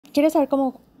¿Quieres saber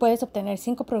cómo puedes obtener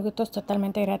 5 productos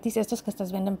totalmente gratis? Estos que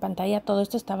estás viendo en pantalla, todo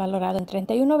esto está valorado en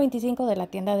 $31.25 de la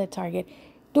tienda de Target.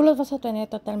 Tú los vas a obtener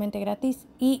totalmente gratis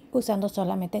y usando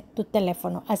solamente tu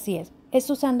teléfono. Así es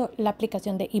usando la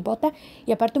aplicación de Ibotta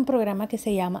y aparte un programa que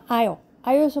se llama IO.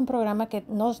 IO es un programa que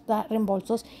nos da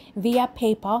reembolsos vía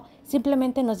PayPal.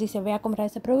 Simplemente nos dice, ve a comprar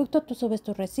ese producto, tú subes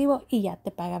tu recibo y ya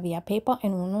te paga vía PayPal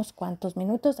en unos cuantos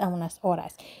minutos a unas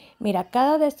horas. Mira,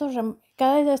 cada de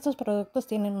estos productos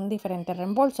tienen un diferente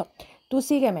reembolso. Tú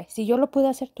sígueme. Si yo lo pude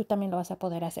hacer, tú también lo vas a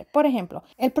poder hacer. Por ejemplo,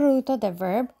 el producto de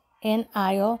Verb en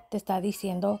IO te está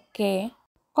diciendo que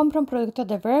compra un producto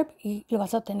de Verb y lo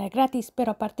vas a obtener gratis,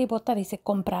 pero aparte Ibotta dice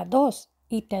compra 2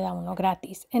 y te da uno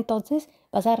gratis. Entonces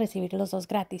vas a recibir los 2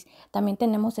 gratis. También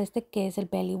tenemos este que es el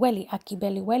Belly Welly. Aquí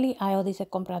Belly Welly, IO dice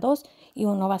compra 2 y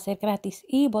uno va a ser gratis.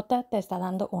 Y Ibotta te está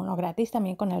dando uno gratis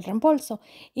también con el reembolso.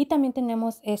 Y también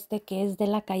tenemos este que es de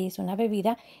la calle, es una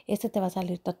bebida. Este te va a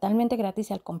salir totalmente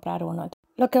gratis al comprar uno.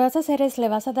 Lo que vas a hacer es le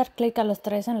vas a dar clic a los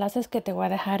 3 enlaces que te voy a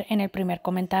dejar en el primer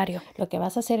comentario. Lo que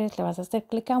vas a hacer es le vas a hacer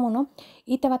clic a uno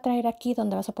y te va a traer aquí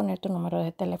donde vas a poner tu número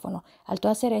de teléfono. Al tú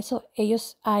hacer eso,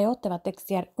 IO te va a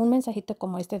textear un mensajito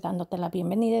como este dándote la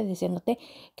bienvenida y diciéndote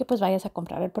que pues vayas a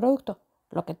comprar el producto.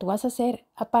 Lo que tú vas a hacer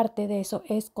aparte de eso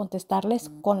es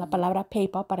contestarles con la palabra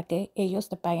PayPal para que ellos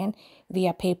te paguen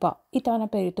vía PayPal y te van a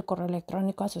pedir tu correo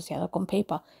electrónico asociado con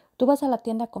PayPal. Tú vas a la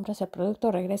tienda, compras el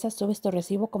producto, regresas, subes tu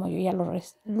recibo como yo ya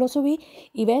lo subí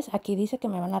y ves, aquí dice que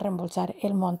me van a reembolsar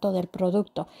el monto del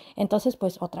producto. Entonces,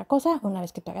 pues otra cosa, una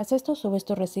vez que te hagas esto, subes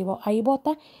tu recibo a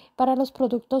Ibotta para los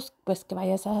productos pues que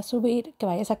vayas a subir, que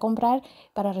vayas a comprar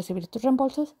para recibir tus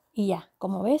reembolsos y ya,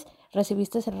 como ves,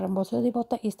 recibiste el reembolso de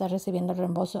Ibotta y estás recibiendo el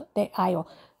reembolso de IO.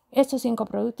 Estos 5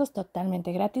 productos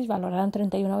totalmente gratis, valoraron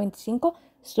 $31.25.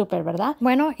 Súper, ¿verdad?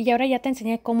 Bueno, y ahora ya te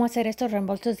enseñé cómo hacer estos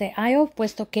reembolsos de IO,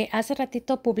 puesto que hace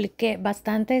ratito publiqué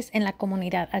bastantes en la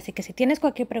comunidad. Así que si tienes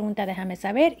cualquier pregunta, déjame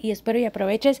saber y espero y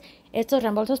aproveches estos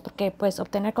reembolsos porque pues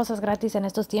obtener cosas gratis en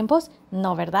estos tiempos,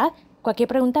 no, ¿verdad? Cualquier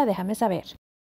pregunta, déjame saber.